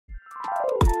We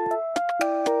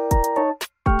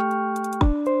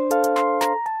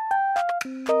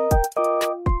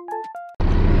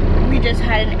just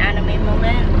had an anime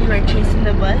moment. We were chasing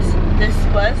the bus. This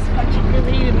bus,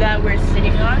 particularly that we're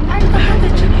sitting on.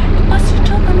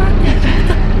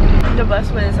 The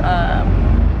bus was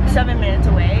 7 minutes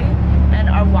away, and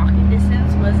our walking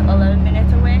distance was 11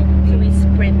 minutes away. So we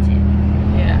sprinted.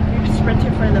 Yeah, we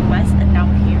sprinted for the bus, and now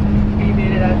we're here. We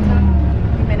made it on time.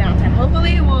 We made it on time.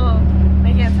 Hopefully, we'll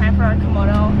make it in time for our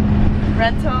kimono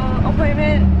rental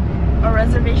appointment or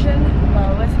reservation.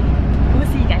 Well, we'll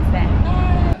see you guys then.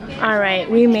 All right,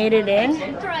 we made it in,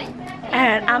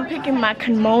 and I'm picking my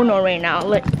kimono right now.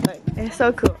 Look, it's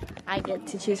so cool. I get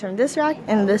to choose from this rack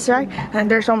and this rack, and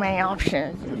there's so many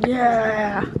options.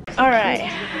 Yeah. All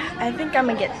right, I think I'm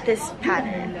gonna get this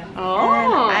pattern.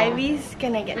 Oh. And Ivy's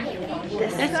gonna get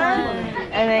this one,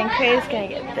 and then Craig's gonna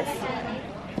get this.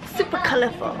 Super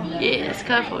colorful. Yeah, it's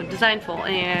colorful, designful,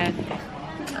 and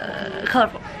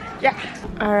colorful. Yeah.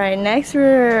 All right, next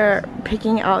we're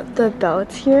picking out the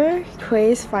belts here.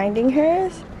 Quay's finding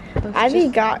hers. Ivy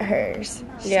got hers.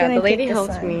 She's yeah, gonna the lady pick this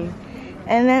helped one. me.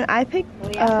 And then I picked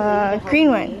green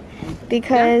one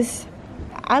because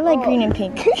I like green and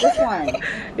pink. This one.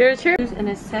 Your choose an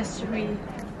accessory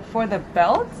for the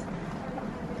belt.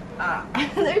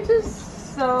 They're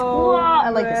just so I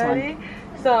like this pretty. one.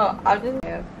 So I'll just.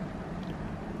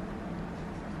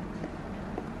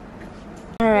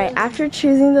 Alright, after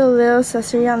choosing the little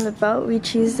accessory on the belt, we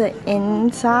choose the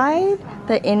inside,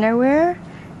 the innerwear.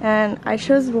 And I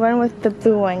chose one with the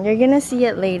blue one. You're gonna see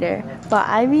it later. But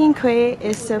Ivy and Quay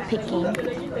is still picking.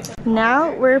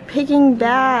 Now we're picking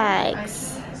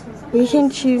bags. We can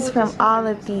choose from all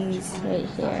of these right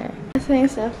here. That's my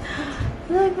stuff.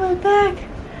 Look, my bag.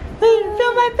 Wait,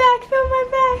 film my bag, film my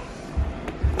bag.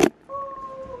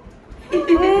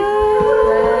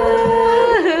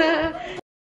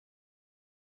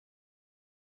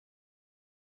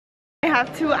 I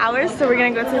have 2 hours, so we're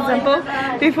gonna go to the temple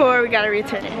before we gotta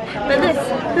return it. But this.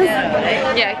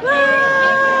 Yeah.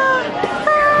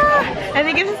 And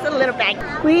they give us a little bag.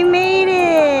 We made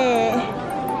it!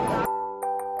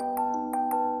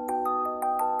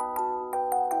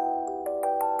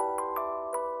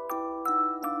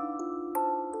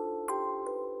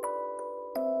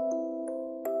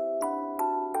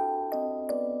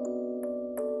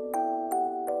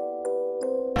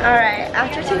 Alright,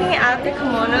 after taking out the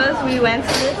kimonos, we went to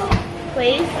this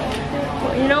place.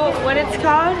 You know what it's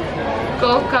called?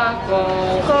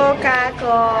 Coca-Cola.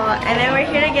 Coca-Cola. And then we're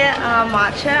here to get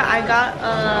matcha. I got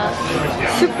a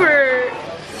super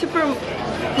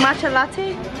matcha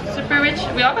latte. Super rich.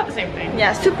 We all got the same thing.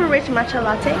 Yeah, super rich matcha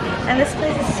latte. And this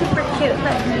place is super cute.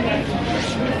 Look.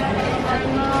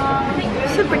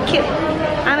 Super cute.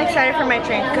 I'm excited for my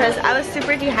drink because I was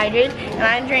super dehydrated and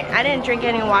I didn't drink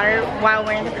any water while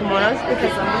wearing the kimonos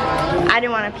because I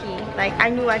didn't want to pee. Like I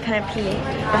knew I couldn't pee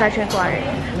if I drank water.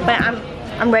 But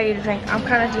I'm ready to drink. I'm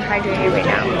kind of dehydrated right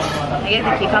now. I get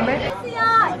the cucumber.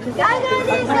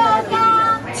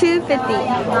 $2.50.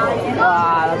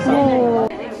 Wow, that's so Ooh.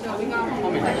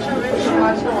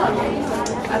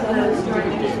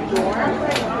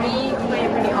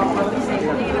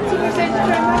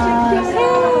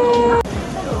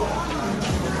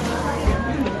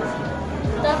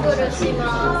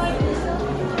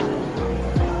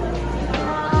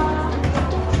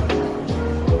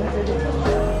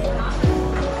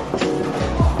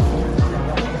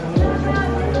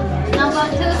 Number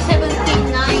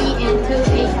 279 and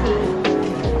 280.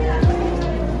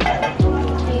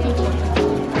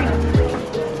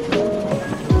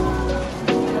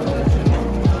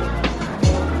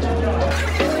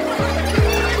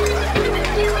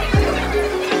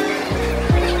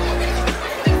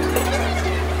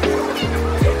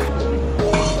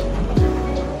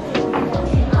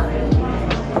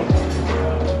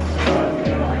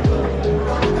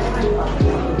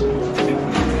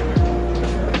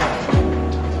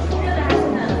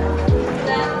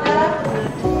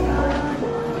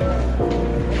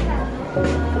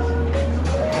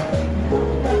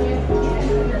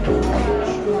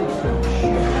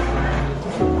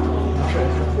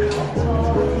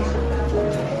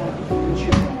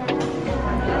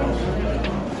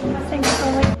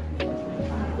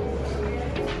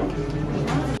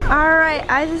 Alright,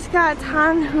 I just got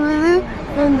tanhulu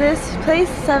from this place,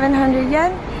 700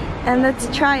 yen, and let's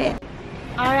try it.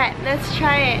 Alright, let's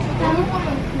try it.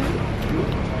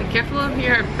 Be careful of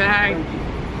your bag.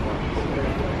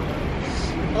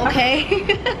 Okay.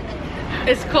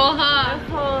 It's cold, huh?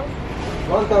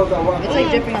 It's like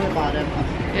dripping on the bottom.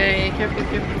 Yeah, careful,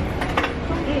 careful.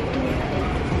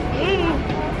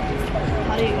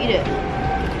 How do you eat it?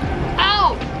 Ah!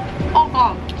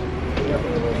 long.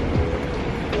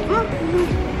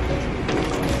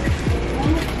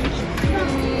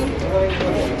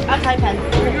 Outside pen.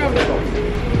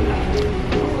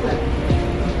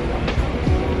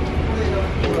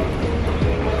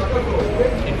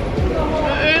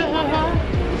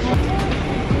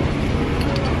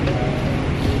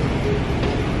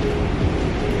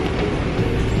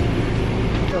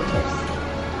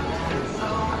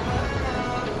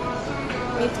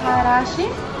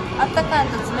 미타라시? あったかい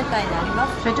と冷たいのありま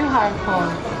す。 Should I do hard cold?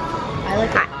 I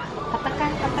like it hot. あったか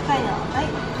いの。はい、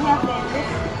200円です。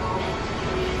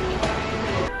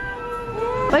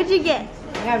 What'd you get?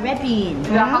 I got red bean.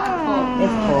 Yeah, hot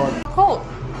It's cold. cold.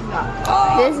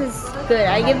 Cold. This is good.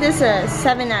 I give this a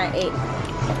 7 out of 8.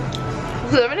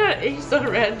 7 out of 8 so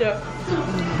random.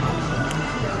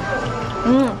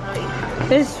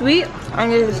 It's sweet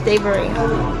and it's savory.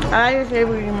 I like the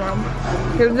savory more.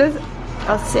 Give this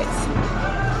a 6.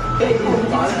 I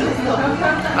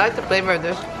like the flavor of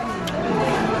this.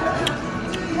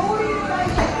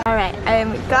 Alright, I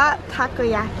got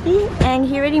takoyaki and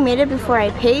he already made it before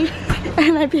I paid.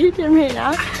 And I paid him right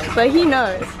now. But he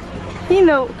knows. He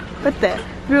knows what the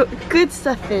real good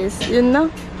stuff is, you know?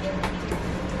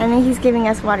 And then he's giving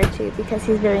us water too because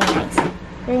he's very nice.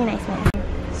 Very nice man.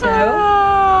 So,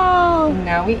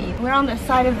 now we eat. We're on the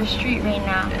side of the street right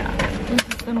now. This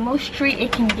is the most street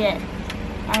it can get.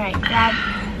 Alright, grab.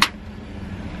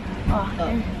 Oh,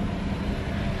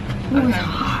 it was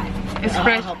hot. It's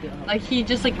fresh. Like he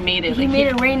just like made it. He made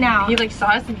it right now. He like saw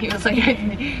us and he was like,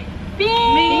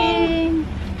 Bing!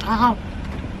 Oh.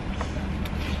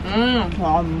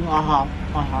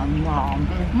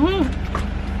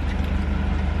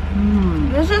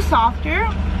 mmm. This is softer.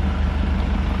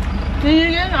 Did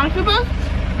you get an octopus?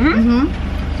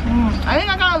 I think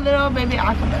I got a little baby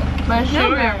octopus, but it's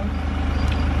still good.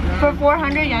 For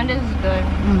 400 yen, this is good.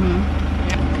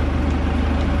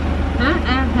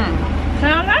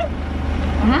 Sound good?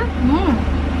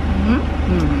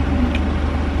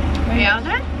 Are you out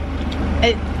there?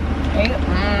 8.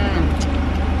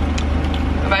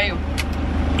 What about you?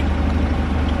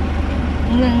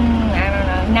 I don't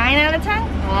know. 9 out of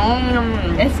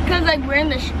 10? It's because like we're in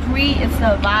the street, it's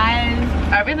the vibes.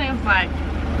 Everything's like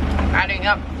adding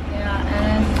up. Yeah,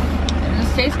 and it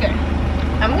just tastes good.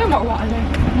 I'm gonna more water.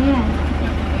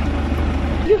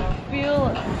 You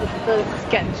feel the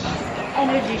sketch.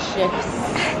 Energy shifts.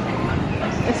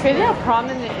 It's crazy how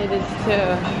prominent it is to.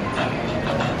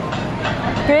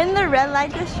 We're in the red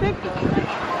light district?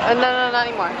 No, not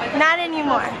anymore. Not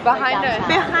anymore. Behind us.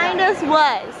 Behind us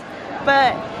was,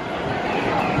 but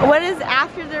what is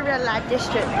after the red light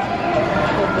district?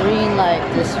 The green light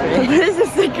district. What is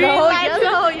this? The green light?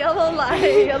 Yellow light,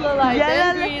 Yellow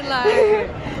then green light.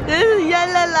 This is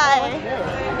yellow light.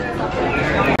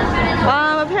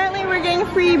 Apparently we're getting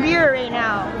free beer right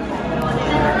now.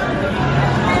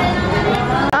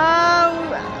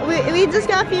 We just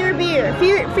got free beer.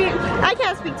 Free, I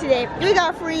can't speak today. We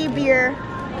got free beer.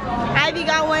 Ivy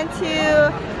got one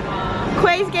too.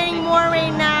 Quay's getting more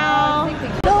right now.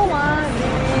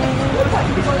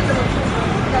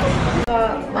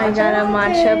 I got a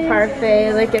matcha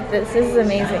parfait. Look at this. This is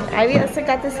amazing. Ivy also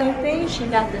got the same thing. She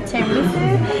got the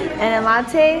tiramisu and a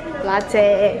latte.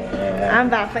 I'm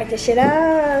about to fight this shit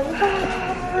up.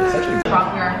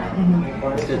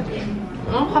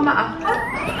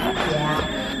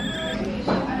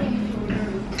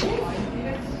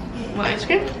 What, ice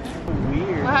cream?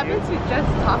 Weird. What happened to just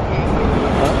talking?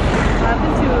 What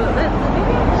happened to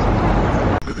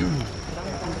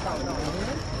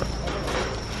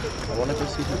I want to go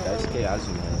see who Daisuke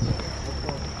Azuma is.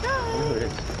 I wonder who it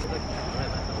is.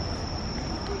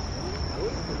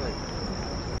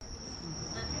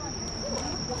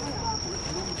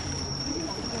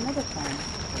 Another time.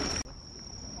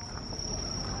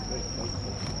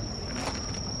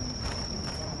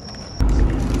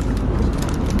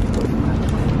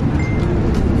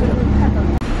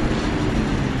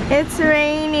 It's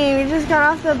raining. We just got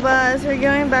off the bus. We're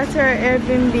going back to our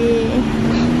Airbnb.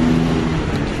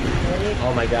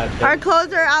 Oh my god. Our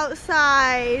clothes are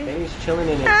outside. Benny's chilling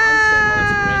in an onsen while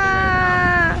it's raining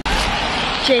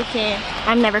right JK,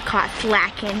 I'm never caught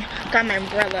slacking. Got my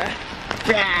umbrella.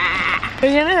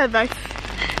 We're gonna head back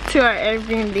to our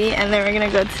Airbnb and then we're gonna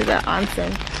go to the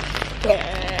onsen.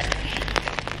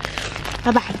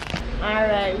 Bye bye.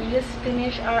 Alright, we just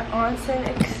finished our onsen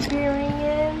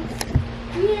experience.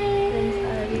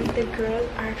 Yay! The girls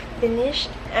are finished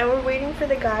and we're waiting for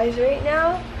the guys right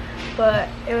now. But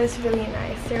it was really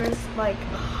nice. There was like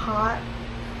hot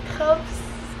tubs,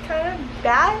 kind of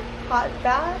bad, hot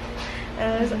bath.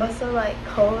 and there's also like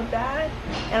cold bath,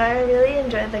 and I really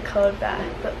enjoyed the cold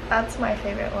bath. But that's my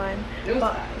favorite one.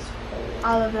 But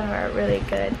all of them are really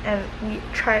good, and we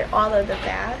tried all of the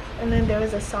baths, and then there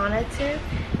was a sauna too,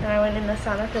 and I went in the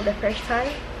sauna for the first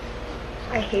time.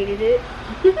 I hated it.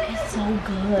 It's so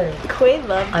good. Quaid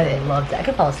loved it. I loved it. I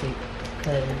could fall asleep.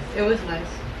 Cause It was nice.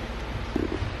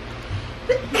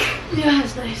 Yeah,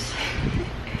 it's nice.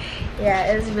 Yeah,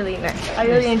 it was really nice. I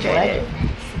really enjoyed it.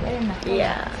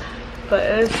 Yeah, but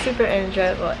it was super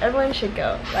enjoyable. Everyone should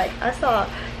go. Like, I saw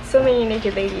so many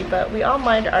naked ladies, but we all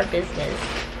mind our business.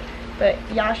 But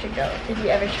y'all should go if you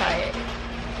ever try it.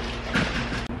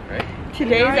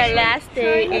 Today's our last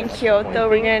day in Kyoto.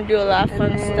 We're gonna do a lot of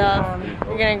fun stuff.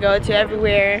 We're gonna go to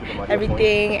everywhere,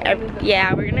 everything.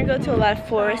 Yeah, we're gonna go to a lot of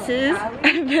forests,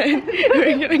 and then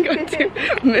we're gonna go to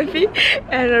Miffy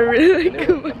and a really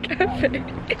cool cafe.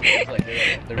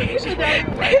 The releases were like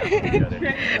right after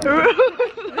each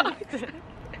other.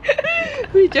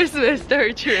 We just missed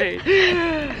our train.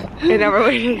 And now we're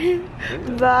waiting.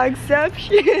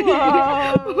 Vlogception.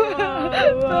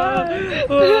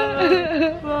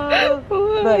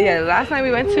 But yeah, last night we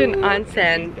went to an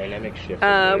onsen. Dynamic shift.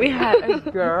 We had a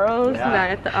girls' night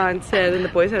at the onsen, and the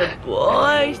boys had a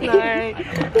boys' night.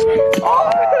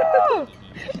 Oh!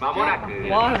 It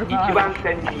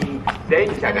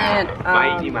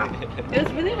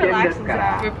was really relaxing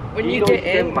when you get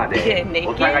in, you get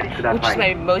naked, which is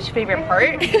my most favorite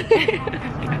part.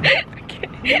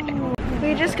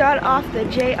 We just got off the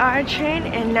JR train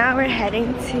and now we're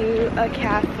heading to a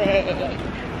cafe.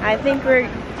 I think we're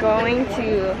going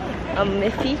to a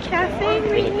Miffy cafe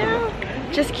right now.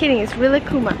 Just kidding, it's really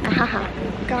cool.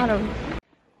 Got him.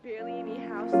 Barely any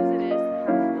houses in it.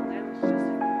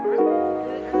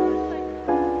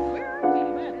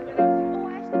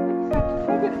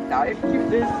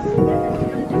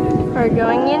 We're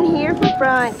going in here for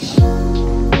brunch.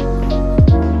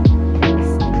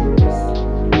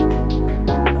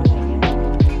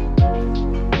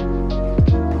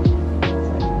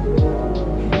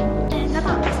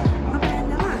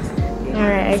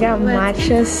 Alright, I got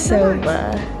matcha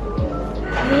soba.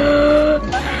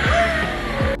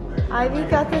 Ivy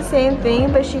got the same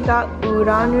thing, but she got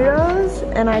udon noodles,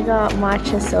 and I got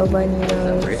matcha soba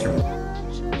noodles.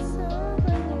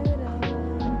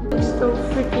 So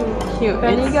freaking cute.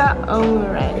 Benny got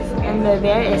omurice, and the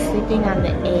bear is sleeping on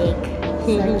the egg.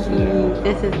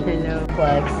 This is pillow.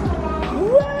 flags.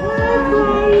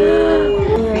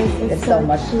 It's It's so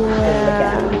much to look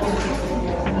at.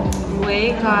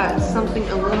 Wei got something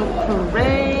a little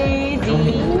crazy. I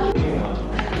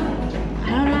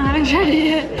don't know, I haven't tried it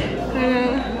yet.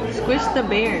 Squish the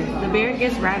bear. The bear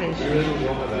gets radish.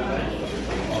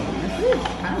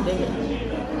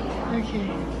 Okay.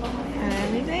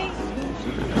 Anything?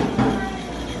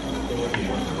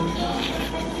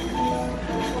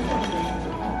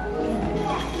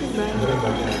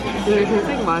 Does it taste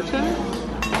like matcha?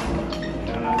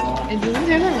 It doesn't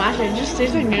taste like matcha, it just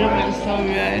tastes like noodle, but it's so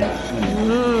good.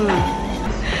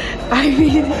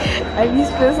 Ivy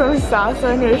spilled some sauce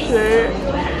on her shirt.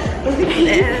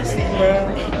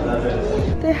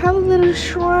 They have a little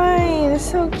shrine. It's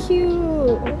so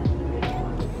cute.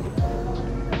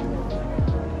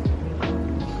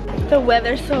 The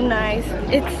weather's so nice.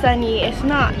 It's sunny. It's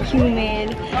not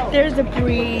humid. There's a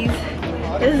breeze.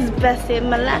 This is the best day of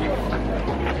my life.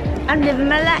 I'm living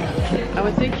my life. I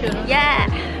would say Kyoto. Yeah.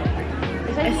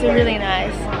 It's really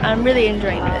nice. I'm really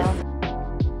enjoying this.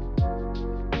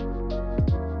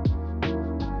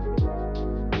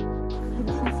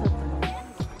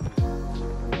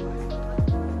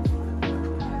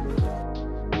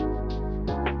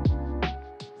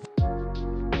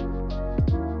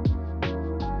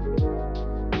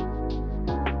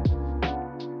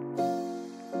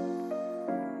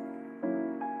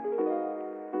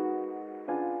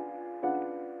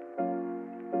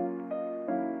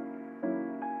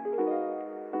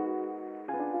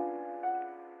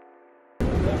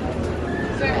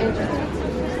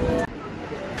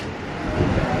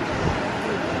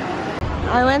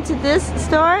 I went to this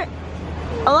store.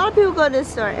 A lot of people go to this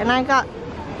store, and I got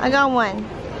one.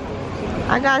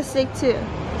 I got a steak too,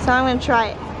 so I'm gonna try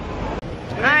it.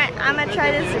 All right, I'm gonna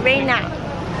try this right now.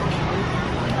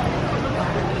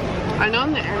 I know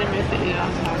in the anime they eat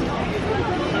outside.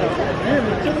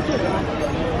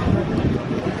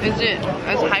 Is it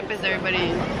as hype as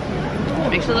everybody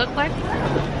makes it look like?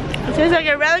 It tastes like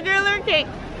a regular cake.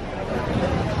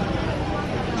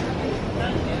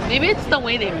 Maybe it's the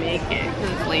way they make it, because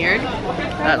it's layered.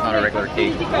 That's not a regular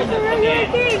cake. It's a regular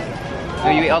cake. No,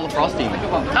 you ate all the frosting.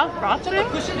 Oh, frosting?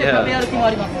 Yeah.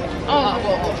 Oh.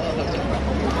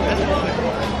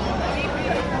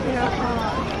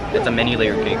 It's a many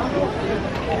layer cake.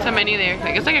 It's a mini layer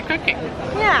cake. It's like a cookie.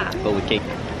 Yeah. But with cake.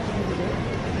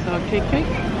 So cake.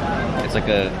 It's like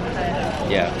a,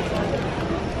 yeah.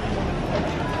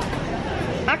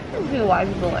 I can see why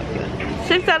people like it.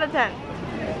 6 out of 10.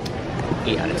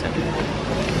 8 out of 10.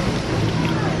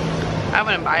 I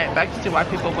wouldn't buy it, but I can see why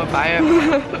people would buy it.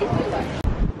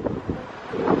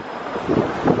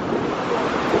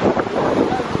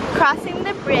 Crossing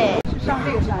the bridge.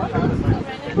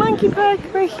 Monkey park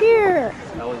right here.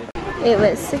 It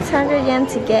was 600 yen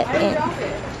to get in.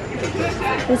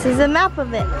 This is a map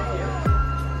of it.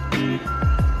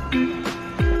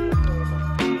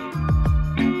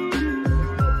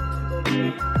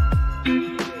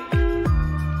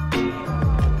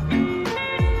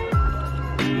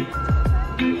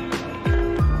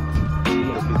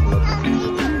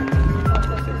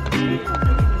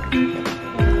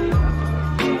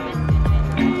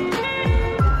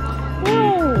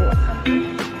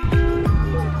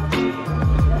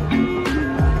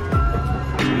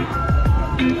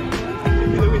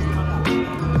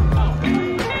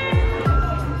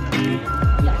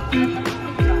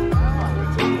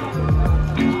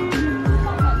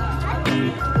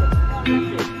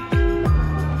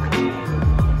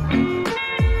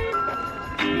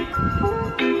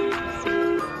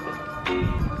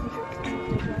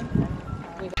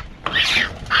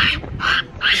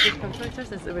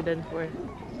 This we're done for.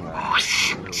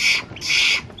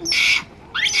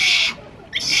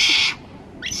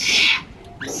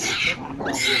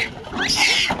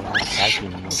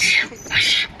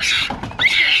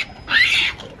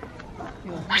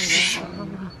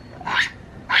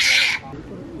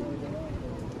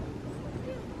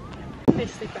 They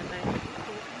sleep at night.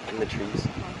 In the trees.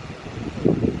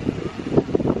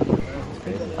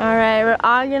 Alright, we're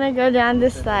all gonna go down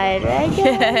this slide, right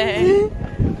guys?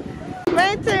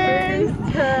 My turn!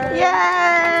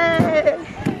 Yay!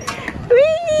 Whee!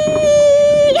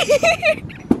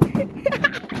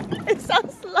 It's so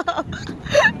slow.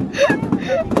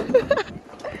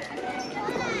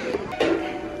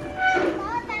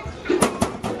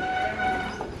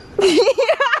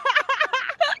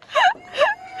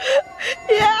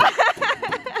 Yeah!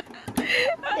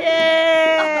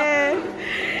 Yay!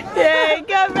 Yay!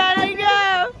 Go, Brandon,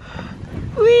 go!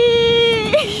 Whee!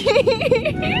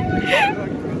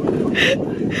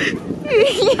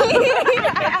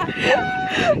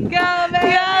 Go,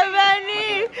 Benny! Go,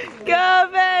 Benny! Go,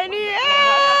 Benny!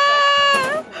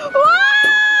 Ah!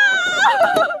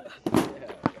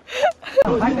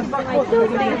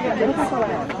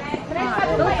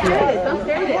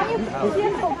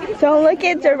 Don't look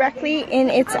it directly in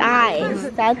its eyes.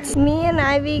 That's me and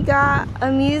Ivy got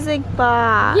a music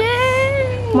box.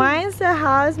 Yay! Mine's the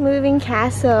House Moving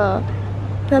Castle.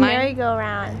 The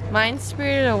merry-go-round. Mine's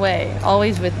Spirited Away,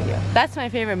 always with you. That's my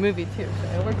favorite movie too,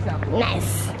 so it works out.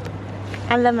 Nice.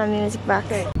 I love my music box.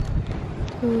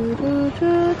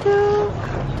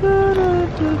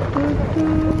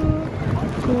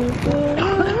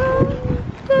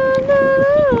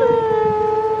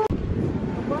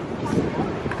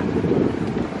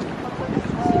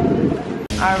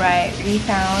 Alright, we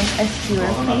found a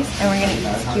skewer place and we're gonna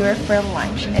eat skewer for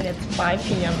lunch and it's 5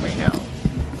 p.m. right now.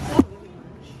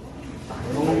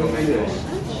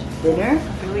 Dinner?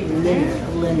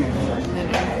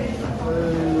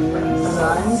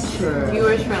 Lunch or?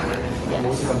 Viewers friendly.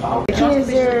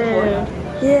 Dessert.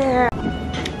 Yeah.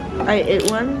 I ate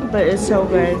one, but it's so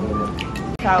good.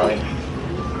 Salad.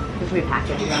 Because we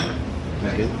packaged them.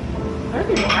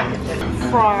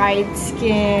 Fried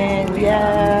skin,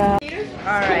 yeah.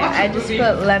 Alright, I just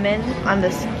put lemon on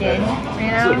the skin right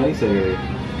now.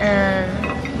 And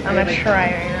I'm gonna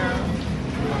try right now.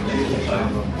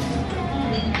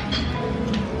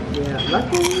 Yeah,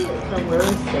 luckily from where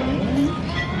we're staying,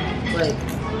 like,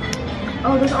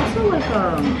 oh, there's also like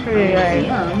Pretty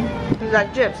good. There's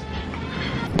like chips.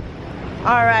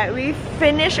 Alright, we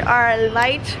finished our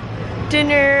light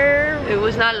dinner. It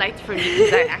was not light for me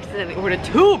because I accidentally ordered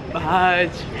too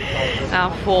much. Now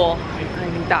I'm full. I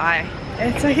can die.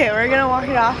 It's okay, we're gonna walk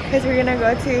it off because we're gonna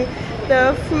go to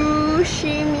the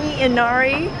Fushimi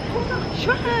Inari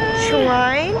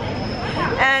Shrine.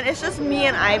 And it's just me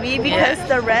and Ivy because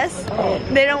the rest,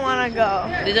 they don't want to go.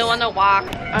 They don't want to walk.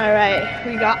 Alright,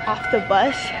 we got off the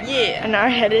bus and are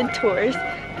headed towards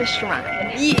the shrine.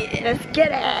 Yeah, let's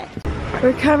get it.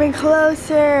 We're coming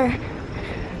closer.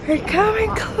 We're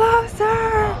coming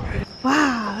closer.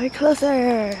 Wow, we're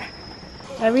closer.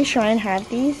 Every shrine have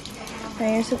these.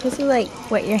 And you're supposed to like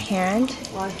wet your hand.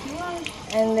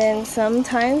 And then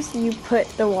sometimes you put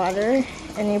the water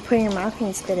and you put it in your mouth and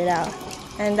you spit it out.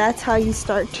 And that's how you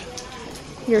start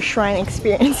your shrine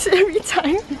experience every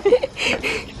time.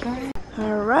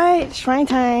 Alright, shrine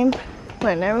time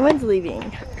when everyone's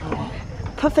leaving.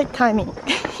 Perfect timing.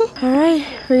 Alright,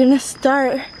 we're gonna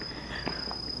start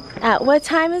at what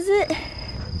time is it?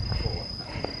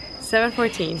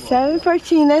 7:14.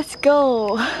 7:14, let's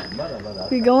go.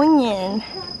 We're going in.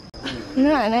 You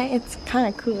know, at night it's kind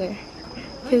of cooler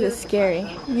because it's scary.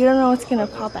 You don't know what's gonna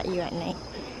pop at you at night.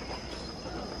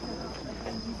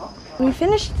 We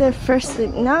finished the first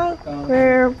sleep. Now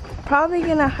we're probably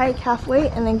gonna hike halfway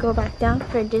and then go back down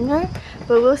for dinner,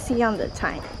 but we'll see on the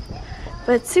time.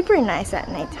 But it's super nice at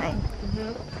nighttime.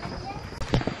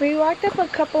 We walked up a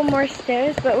couple more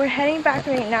stairs, but we're heading back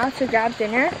right now to grab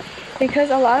dinner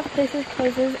because a lot of places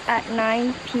closes at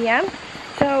 9 p.m.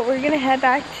 So we're gonna head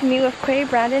back to meet with Quay,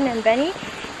 Brandon, and Benny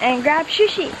and grab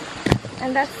sushi.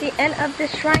 And that's the end of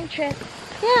this shrine trip.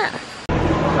 Yeah.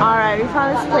 Alright, we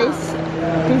found this place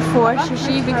before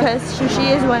sushi because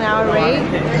sushi is 1 hour rate.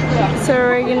 So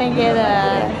we're gonna get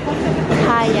a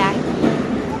taiyaki.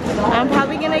 I'm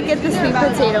probably gonna get the sweet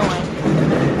potato one.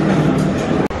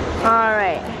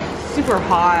 Alright. Super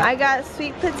hot. I got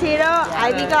sweet potato,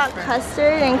 Ivy got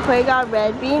custard, and Quay got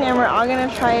red bean, and we're all gonna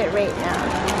try it right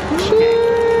now.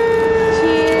 Cheers!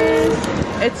 Cheers!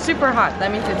 It's super hot.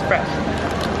 That means it's fresh.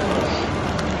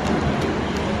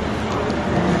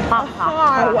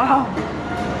 Oh wow.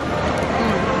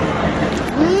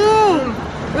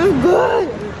 It's good.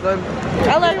 It's good.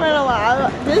 I like mine a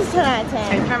lot. This is 10 out of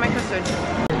 10. Okay, try my custard.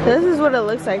 This is what it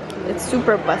looks like. It's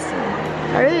super busty.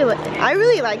 I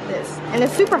really like this. And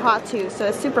it's super hot too, so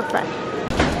it's super fresh.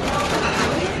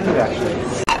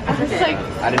 This is like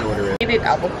I didn't order it. maybe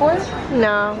albacore?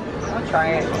 No. I'll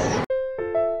try it.